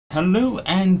Hello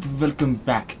and welcome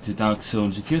back to Dark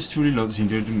Souls. If you're truly loaded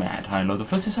into the mad high load of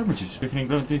first averages, beginning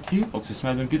ground 22, boxes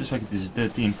mad and good as this is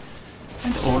 13,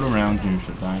 and all around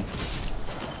neutral die.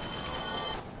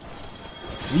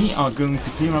 We are going to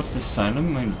clear up the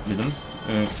asylum a little.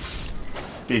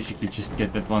 Basically just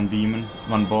get that one demon,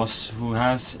 one boss who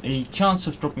has a chance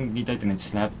of dropping the Titanite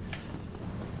slab.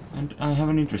 And I have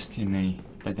an interest in a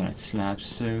Titanite slab,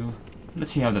 so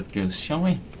let's see how that goes, shall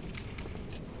we?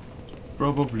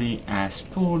 Probably as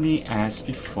poorly as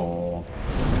before.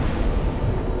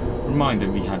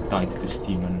 Reminder, we had died to this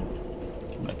demon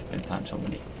like 10 times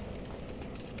already.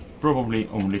 Probably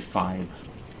only 5,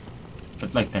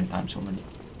 but like 10 times already.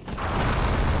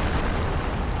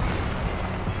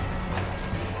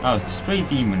 Oh, the stray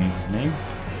demon is his name.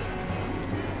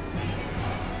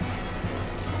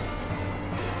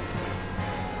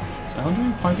 So how do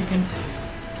we fight again?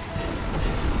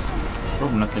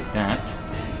 Probably not like that.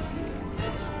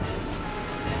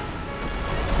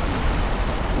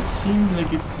 It seemed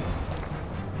like it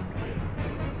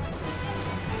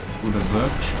would have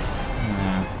worked.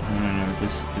 No,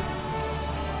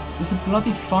 there's the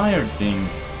bloody fire thing.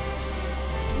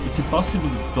 It's impossible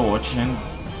to dodge, and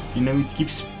you know it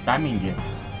keeps spamming you.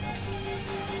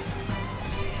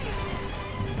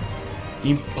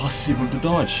 Impossible to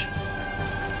dodge.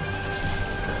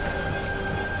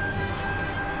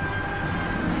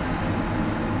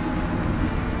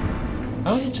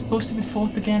 How is it supposed to be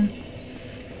fought again?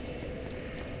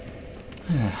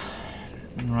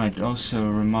 Right, also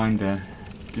a reminder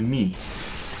to me.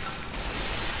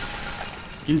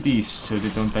 Kill these so they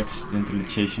don't accidentally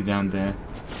chase you down there.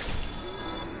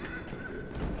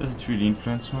 Does it really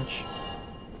influence much?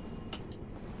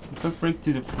 If I break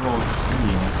to the floor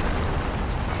here,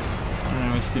 I don't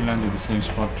know, I still land at the same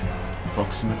spot,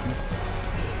 approximately.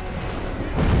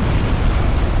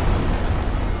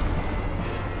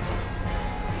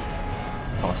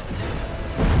 Past it.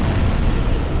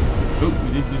 Oh,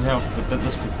 we did lose health, but that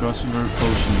was because we were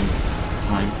potioning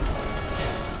time.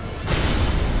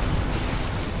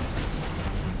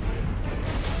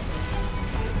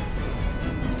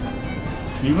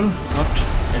 Retrieval, not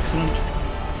excellent.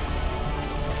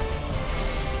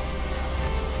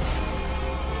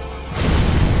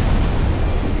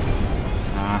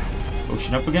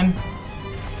 Potion up again.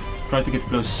 Try to get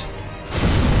close.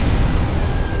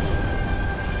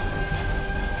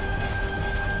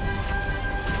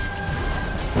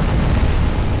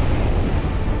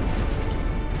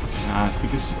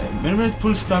 Because when we're at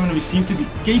full stamina, we seem to be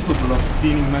capable of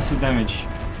dealing massive damage.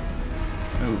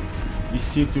 Oh, we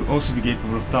seem to also be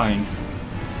capable of dying.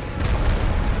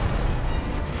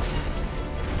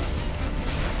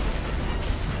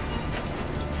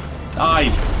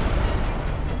 Die!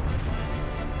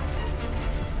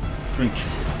 Drink.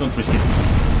 Don't risk it.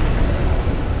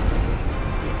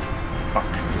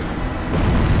 Fuck.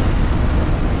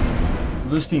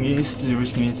 The worst thing is, the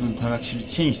risking it wouldn't have actually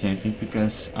changed anything,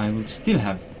 because I would still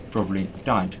have probably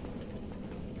died.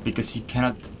 Because you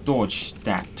cannot dodge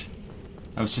that.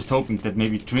 I was just hoping that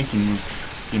maybe drinking would,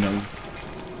 you know,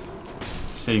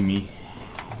 save me.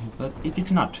 But it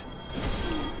did not.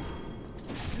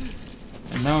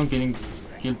 And now I'm getting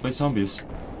killed by zombies.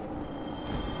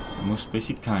 The most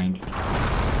basic kind.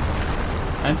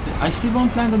 And I still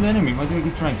won't land on the enemy. Why do I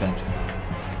keep trying that?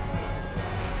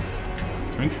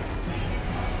 Drink.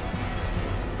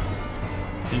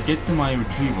 Then get to my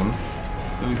retrieval,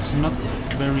 though it's not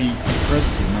very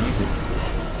impressive now, is it?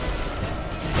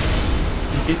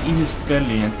 Get in his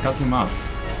belly and cut him up.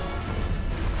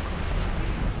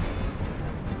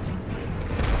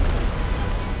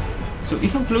 So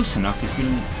if I'm close enough, it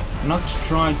will not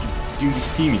try to do the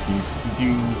steamy things, to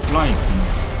do flying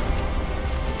things,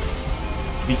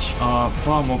 which are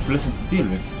far more pleasant to deal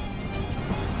with.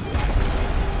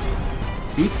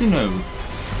 Good to know.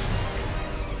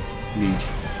 Lead.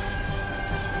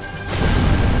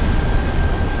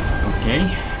 Okay.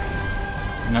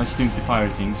 Now it's doing the fire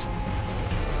things.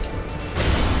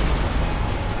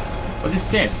 But it's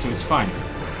dead, so it's fine.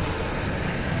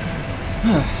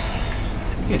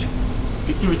 Good.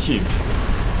 Victory achieved.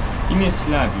 Give me a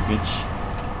slab, you bitch.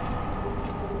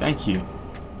 Thank you.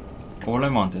 All I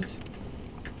wanted.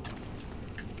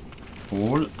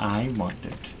 All I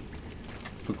wanted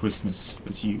for Christmas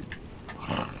was you.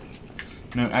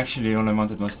 No, actually all I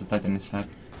wanted was the Titanite slab.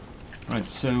 Right,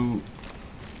 so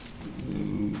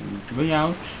the way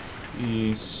out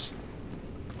is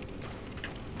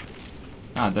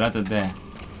the ladder there.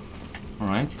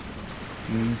 Alright.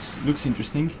 This looks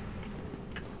interesting.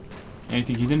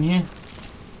 Anything hidden here?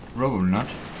 Probably not.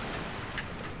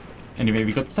 Anyway,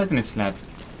 we got the Titanite slab.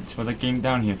 That's what I came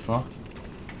down here for.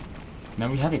 now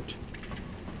we have it.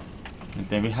 And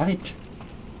there we have it.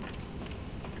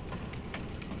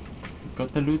 We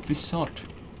got the loot we sought.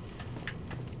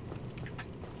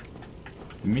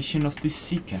 The mission of this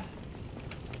seeker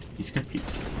is complete.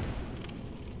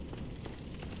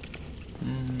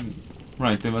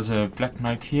 Right, there was a Black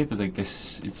Knight here, but I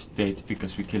guess it's dead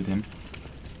because we killed him.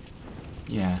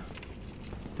 Yeah,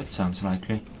 that sounds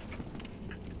likely.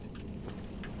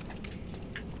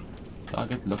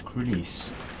 Target lock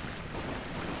release.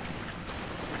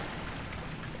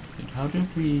 And how do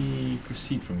we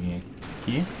proceed from here?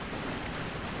 Here?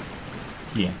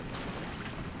 Here.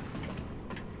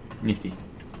 Nifty.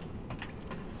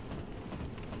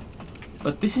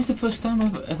 But this is the first time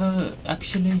I've ever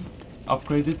actually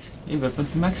upgraded a weapon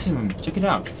to maximum. Check it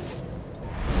out.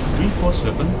 Reinforced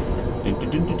weapon. Dun, dun,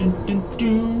 dun, dun, dun,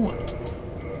 dun.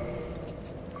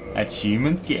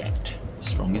 Achievement get.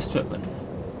 Strongest weapon.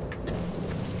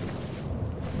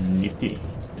 Nifty.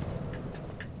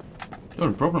 The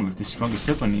only problem with this strongest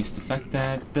weapon is the fact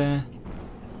that...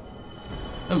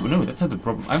 Oh no, that's not the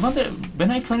problem. I wonder,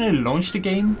 when I finally launch the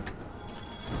game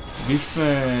with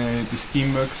the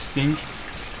Steamworks thing,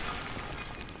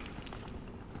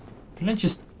 can I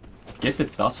just get a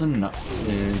dozen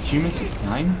achievements at a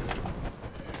time?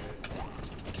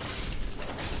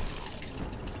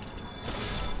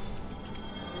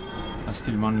 I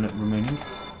still one remaining.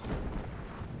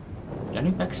 Can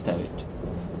you backstab it?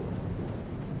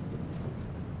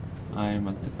 I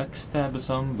want to backstab a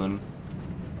Zomble.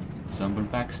 Zomble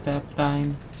backstab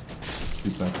time.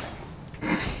 Super.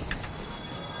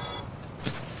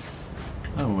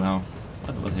 Oh wow,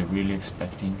 what was I really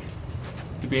expecting?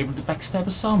 To be able to backstab a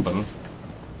Zomble?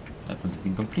 That would have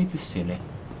been completely silly.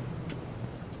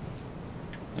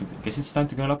 I guess it's time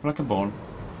to go up like a ball.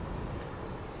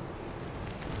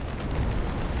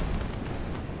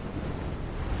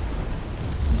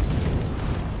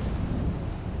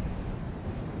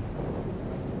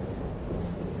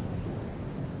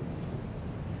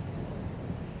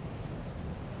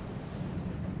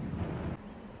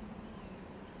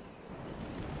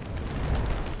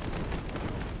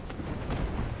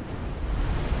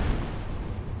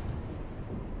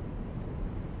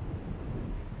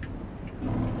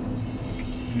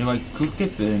 You know, I could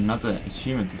get another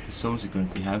achievement with the souls I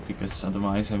currently have, because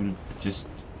otherwise I will just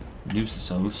lose the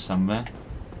souls somewhere.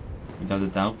 Without a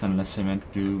doubt, unless I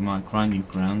went to my grinding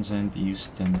grounds and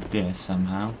used them there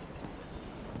somehow.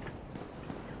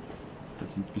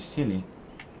 That would be silly.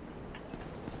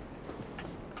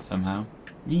 Somehow.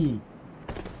 Wee.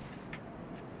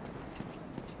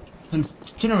 And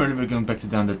generally we're going back to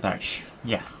down that parish.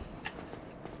 Yeah.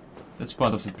 That's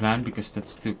part of the plan, because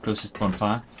that's the closest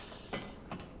bonfire.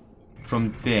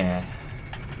 From there,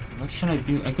 what should I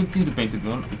do? I could do the painted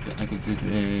one, I could do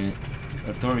the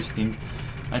tourist thing.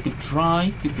 I could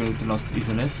try to go to Lost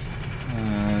Isolith,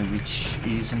 which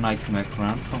is a nightmare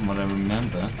ground from what I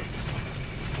remember.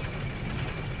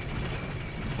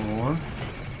 Or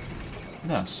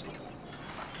this.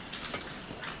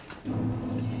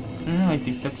 No, I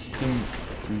think that's the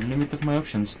limit of my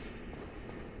options.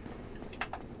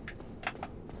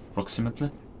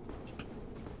 Approximately.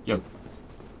 Yo.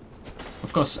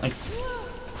 Of course, I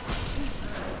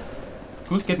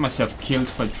could get myself killed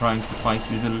by trying to fight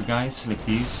little guys like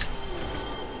these.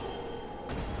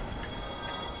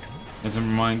 As a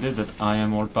reminder that I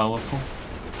am all powerful.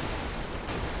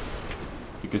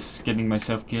 Because getting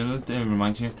myself killed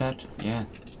reminds me of that. Yeah.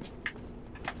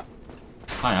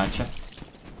 Hi, Archer.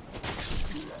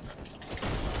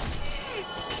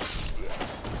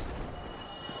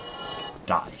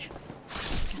 Die.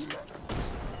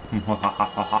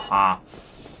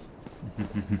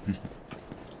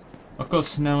 Of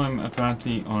course, now I'm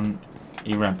apparently on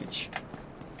a rampage.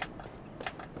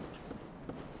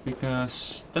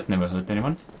 Because that never hurt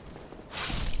anyone.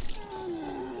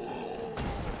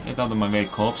 Get out of my way,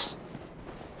 corpse.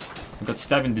 I've got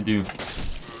stabbing to do.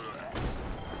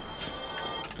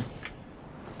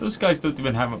 Those guys don't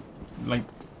even have a, like...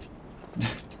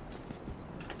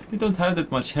 they don't have that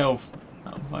much health.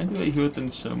 Why do I hurt them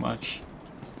so much?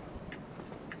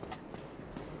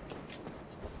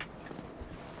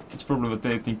 That's probably what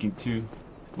they're thinking too.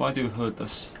 Why do you hurt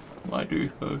us? Why do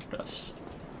you hurt us?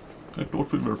 I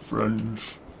thought we were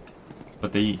friends.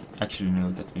 But they actually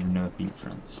know that we've never been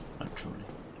friends. Not truly.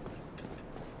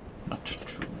 Not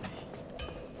truly.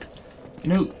 You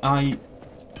know, I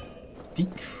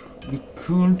think we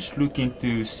could look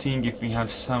into seeing if we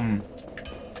have some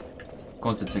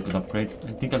content I could upgrade.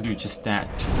 I think I'll do just that.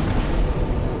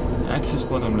 Access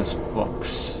bottomless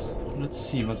box. Let's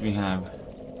see what we have.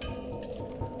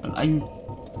 Well, I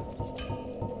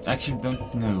actually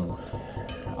don't know.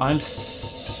 I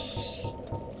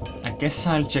guess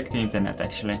I'll check the internet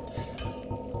actually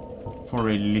for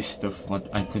a list of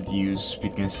what I could use,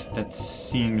 because that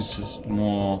seems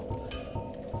more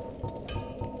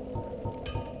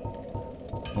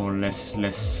or less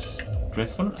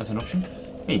dreadful as an option.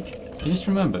 Wait, I just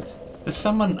remembered. There's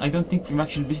someone I don't think we've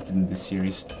actually visited in this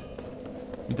series,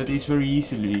 but that is very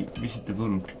easily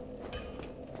visitable.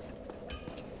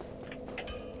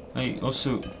 I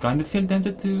also kind of feel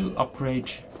tempted to upgrade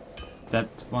that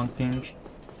one thing.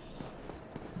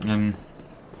 Kind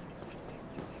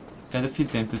of feel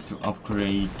tempted to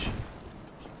upgrade...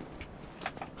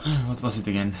 what was it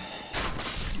again?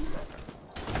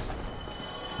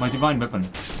 My divine weapon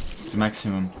to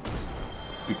maximum.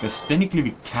 Because technically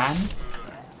we can.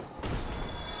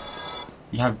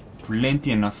 You have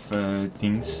plenty enough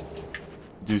things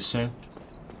to do so.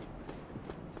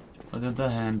 On the other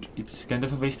hand, it's kind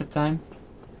of a waste of time.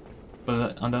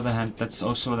 But on the other hand, that's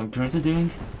also what I'm currently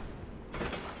doing.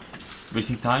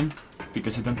 Wasting time,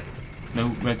 because I don't know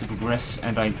where to progress,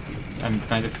 and I'm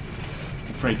kind of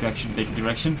afraid to actually take a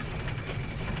direction.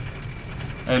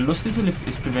 Lost Asylum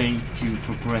is the way to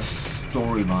progress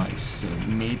story-wise, so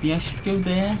maybe I should go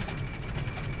there.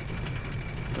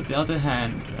 But on the other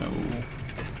hand,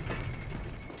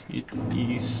 it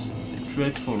is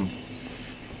dreadful.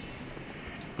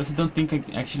 Plus I don't think I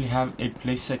actually have a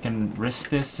place I can rest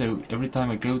there, so every time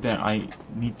I go there I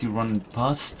need to run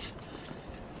past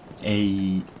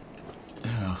a...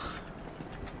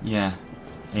 yeah,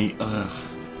 a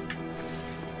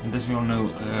and as we all know,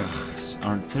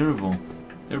 are terrible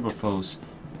foes.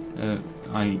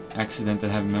 I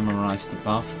accidentally have memorized the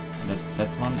buff that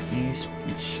one is,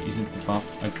 which isn't the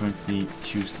buff I currently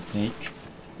choose to take.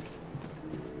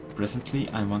 Presently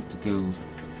I want to go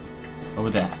over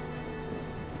there.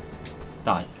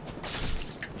 Die.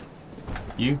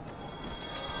 You.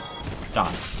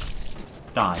 Die.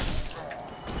 Die.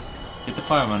 Get the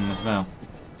fireman as well.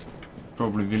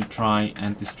 Probably will try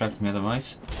and distract me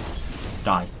otherwise.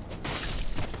 Die.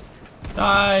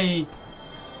 Die!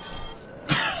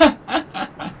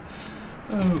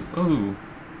 Oh.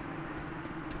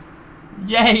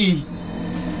 Yay!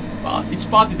 It's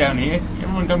party down here.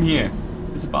 Everyone come here.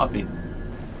 There's a party.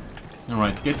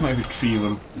 Alright, get my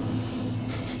retrieval.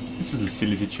 This was a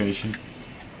silly situation.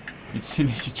 It's a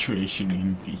silly situation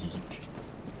indeed.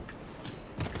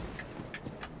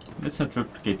 Let's not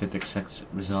replicate that exact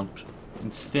result.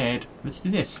 Instead, let's do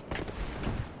this.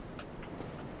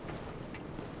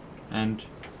 And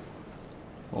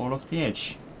fall off the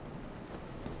edge.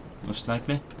 Most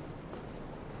likely.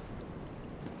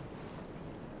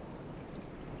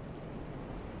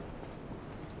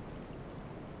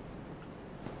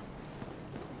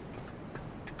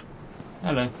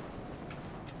 Hello.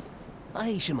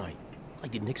 Aye, Shemai. I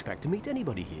didn't expect to meet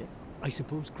anybody here. I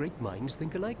suppose great minds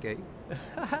think alike, eh?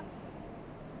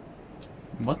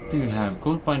 What do you have?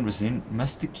 Gold pine resin,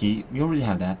 master key. We already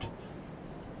have that.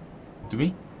 Do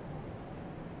we?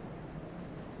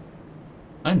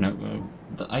 I don't know.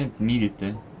 I don't need it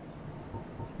there.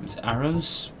 There's arrows,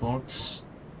 sports,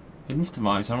 hidden of the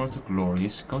wise, armor of the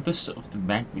glorious, countess of the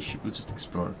vanquished, boots of the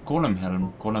explorer, column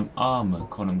helm, column armor,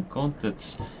 column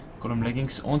gauntlets, column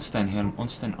leggings, Ornstein helm,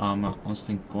 Ornstein armor,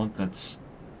 Ornstein gauntlets.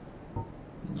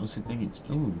 Ornstein leggings.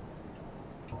 Ooh.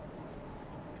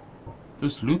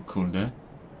 Those look cool there.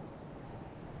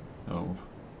 Oh.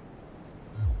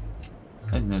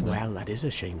 I didn't know that. Well, that is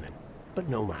a shame then. But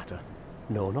no matter.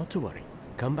 No, not to worry.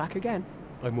 Come back again.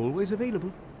 I'm always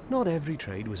available. Not every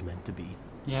trade was meant to be.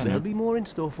 Yeah, There'll be more in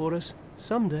store for us.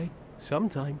 Someday.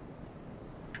 Sometime.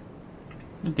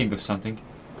 I'll think of something.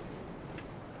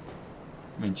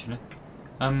 Eventually.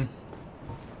 No.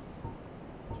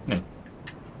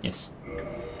 Yes.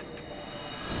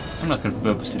 I'm not gonna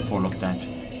purposely fall off that.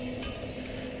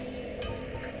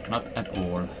 Not at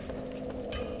all.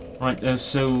 Right,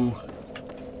 so...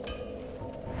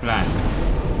 Plan.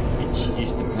 Which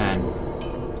is the plan?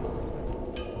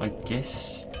 I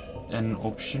guess an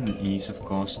option is, of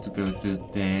course, to go to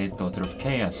the Daughter of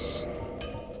Chaos.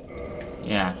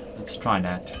 Yeah, let's try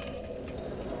that.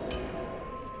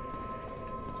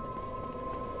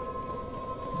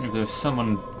 There's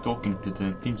someone talking to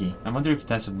the thingy. I wonder if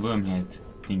that's a wormhead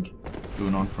thing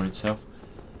going on for itself.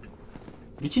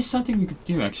 Which is something we could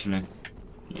do, actually.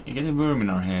 Get a worm in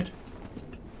our head.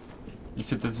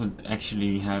 Except that would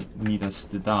actually need us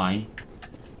to die.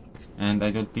 And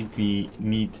I don't think we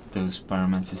need those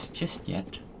pyromancers just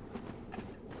yet.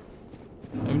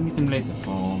 I will need them later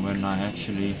for when I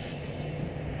actually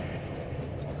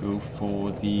go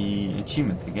for the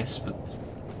achievement, I guess, but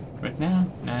right now,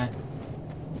 nah.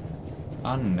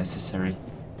 Unnecessary.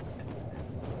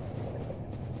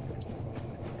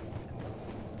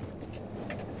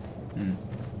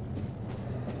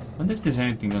 Wonder if there's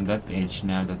anything on that edge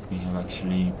now that we have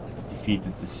actually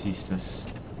defeated the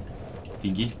ceaseless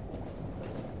thingy.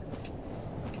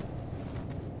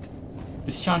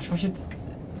 Discharge, was it?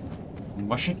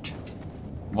 Was it?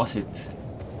 Was it?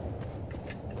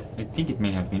 I think it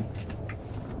may have been.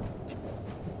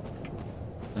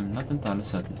 I'm not entirely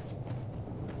certain.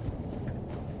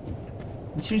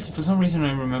 And seriously, for some reason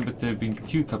I remembered there being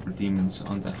 2 couple demons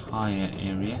on the higher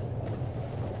area.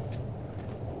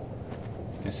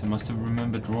 Guess I must have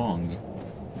remembered wrong.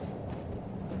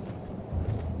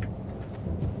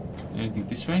 Anything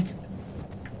this way?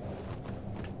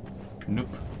 Nope.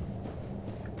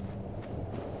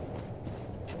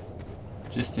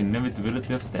 Just the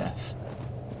inevitability of death.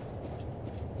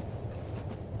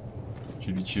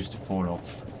 Should we choose to fall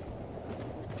off?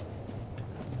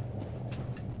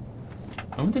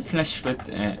 I wonder if flesh sweat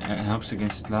helps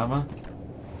against lava.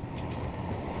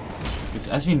 Because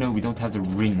as we know, we don't have the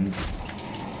ring.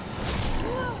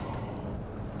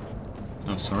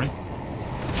 Oh, sorry.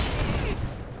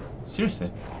 Seriously?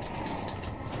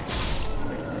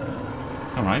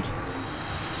 Alright.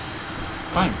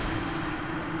 Fine.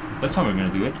 That's how we're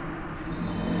gonna do it.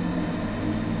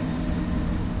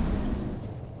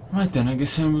 Right then, I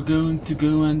guess we're going to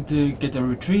go and get a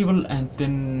retrieval and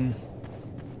then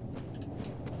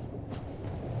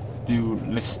do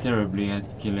less terribly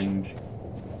at killing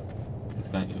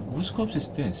that guy. Whose corpse is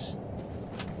this?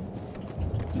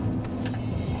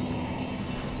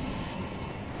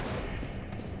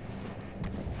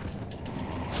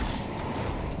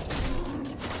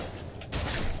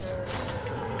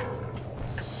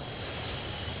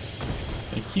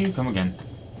 Thank you, come again.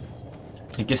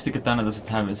 I guess the katana doesn't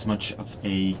have as much of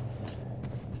a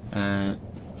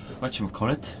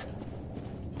whatchamacallit?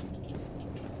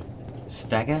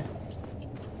 Stagger?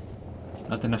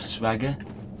 Not enough swagger.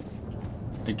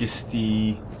 I guess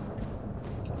the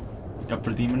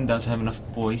Copper Demon does have enough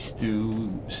poise to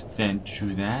stand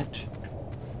through that.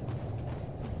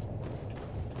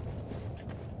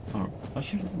 Or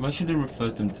why should I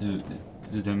refer to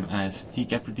them as the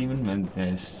Copper Demon when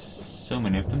there's so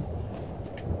many of them?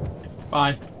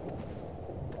 Bye.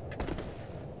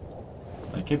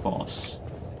 Okay, boss.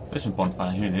 There's my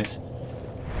bonfire. Here it is.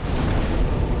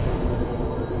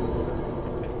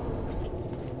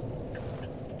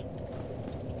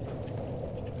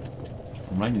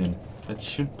 Right then. That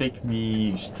should take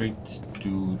me straight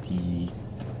to the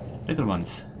little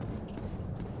ones.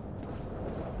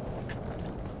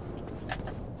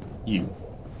 You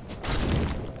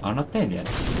are not dead yet.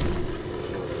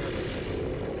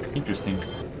 Interesting.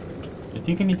 I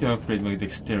think I need to upgrade my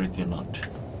dexterity a lot.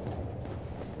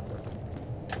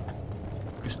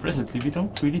 Because presently we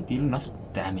don't really deal enough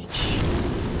damage.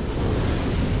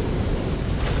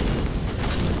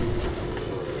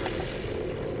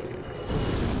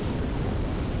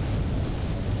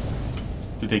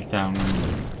 To take down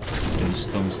those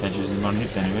stone statues in one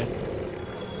hit anyway.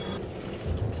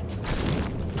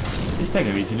 They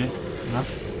stagger easily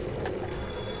enough.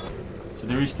 So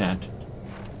there is that.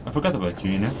 I forgot about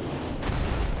you, you know?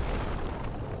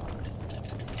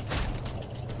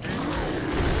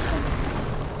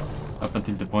 Up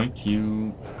until the point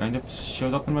you kind of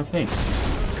showed up in my face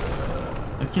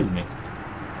and killed me.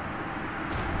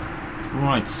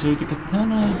 Right, so the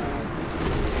katana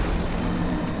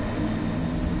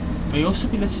may also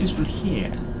be less useful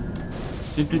here,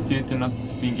 simply due to not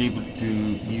being able to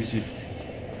use it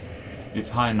with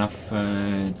high enough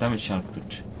damage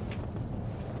output.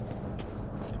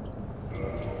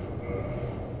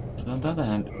 But on the other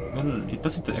hand, well, it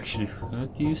doesn't actually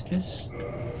hurt to use this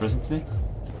presently.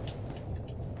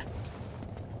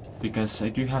 Because I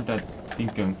do have that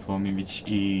thing going for me, which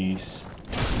is...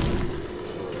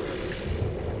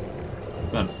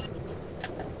 well...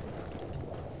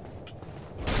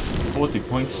 40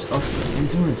 points of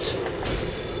endurance.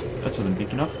 That's what I'm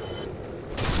thinking of.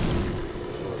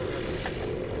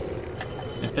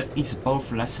 And that is a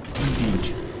powerful asset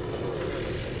indeed.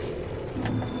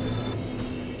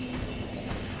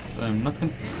 But I'm not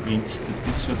convinced that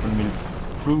this weapon will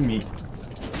prove me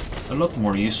a lot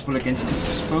more useful against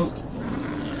this foe.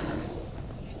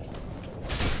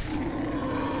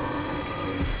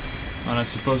 Well, I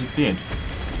suppose it did.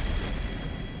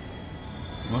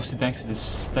 Mostly thanks to this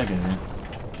stagger there.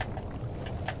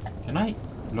 Can I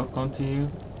lock onto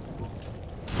you?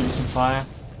 Give you some fire?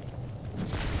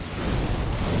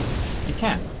 I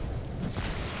can.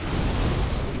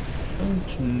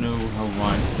 Don't know how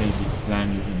wise they would plan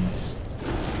these.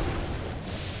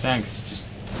 Thanks, you just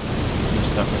do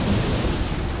stuff at me.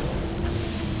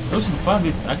 Also, the fire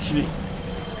bit actually...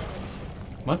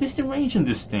 what is the range on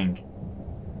this thing?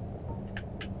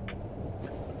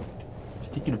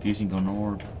 thinking of using an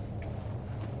orb.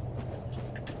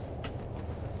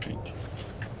 Wait.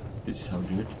 This is how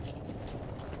we do it.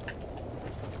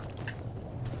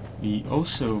 We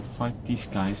also fight these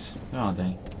guys. Where are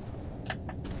they?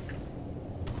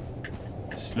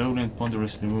 Slowly and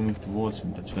ponderously moving towards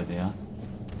me. That's where they are.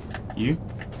 You?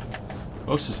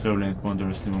 Also slowly and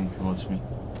ponderously moving towards me.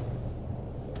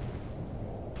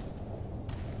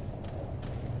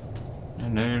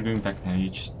 And now you're going back now. You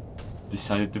just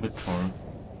decided to patrol.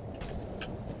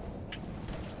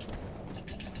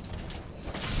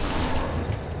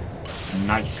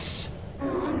 Nice!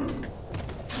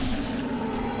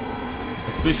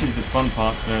 Especially the fun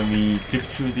part where we clip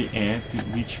through the air to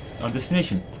reach our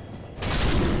destination.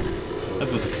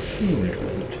 That was extremely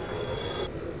pleasant.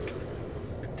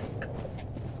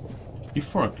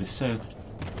 Euphorically so.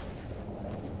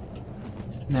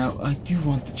 Now, I do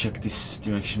want to check this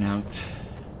direction out.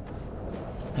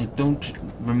 I don't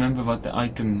remember what the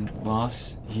icon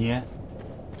was here.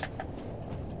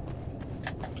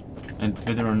 And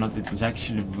whether or not it was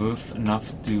actually worth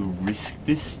enough to risk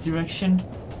this direction.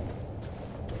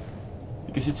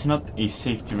 Because it's not a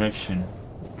safe direction.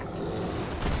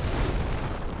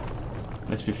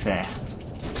 Let's be fair.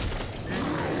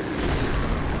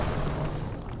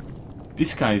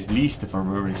 This guy is least of our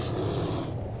worries.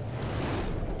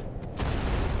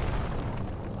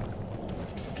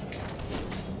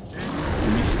 We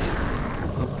missed.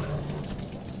 Oop.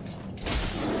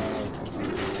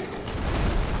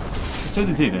 So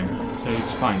did he there, so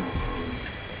it's fine.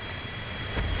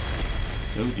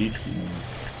 So did he.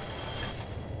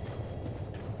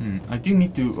 I do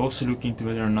need to also look into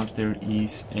whether or not there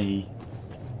is a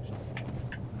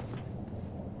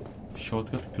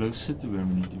shortcut closer to where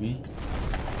we need to be.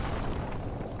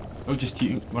 Oh, just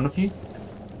you? One of you?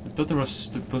 I thought there was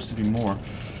supposed to be more.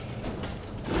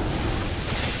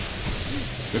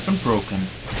 Weapon broken.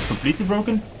 Completely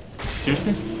broken?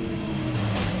 Seriously?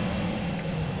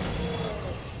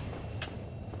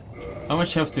 How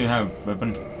much health do you have,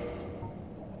 weapon?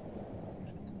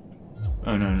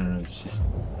 Oh no, it's just,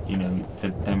 you know, the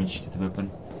damage to the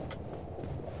weapon.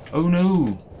 Oh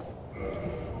no!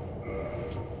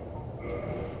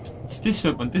 It's this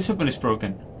weapon is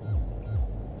broken.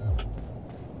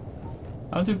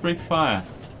 How to break fire?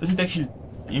 Does it actually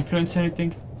influence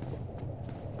anything?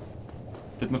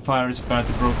 That my fire is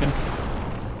apparently broken?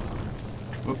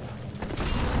 Whoop.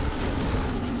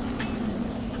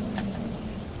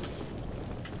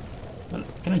 Well,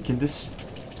 can I kill this?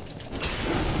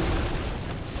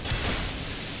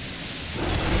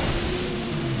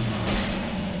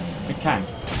 I can,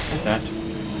 like that.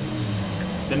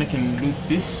 Then I can loot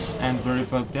this and worry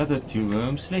about the other two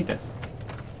worms later.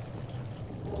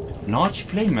 Large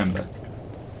flame member.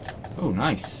 Oh,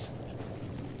 nice.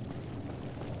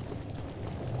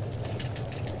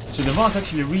 So there was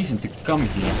actually a reason to come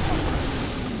here.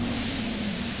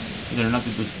 Whether or not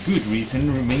it was a good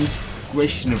reason remains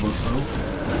questionable though.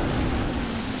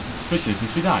 Especially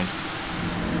since we died.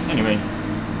 Anyway.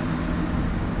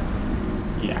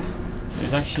 Yeah.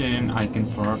 There's actually an icon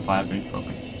for our fire being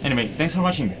broken. Anyway, thanks for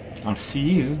watching. I'll see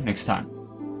you next time.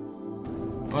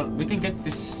 Well, we can get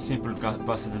this simple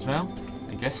busted as well,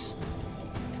 I guess.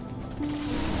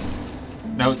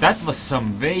 Now that was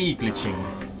some way glitching.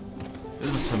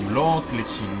 This was some law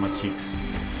glitching, my cheeks.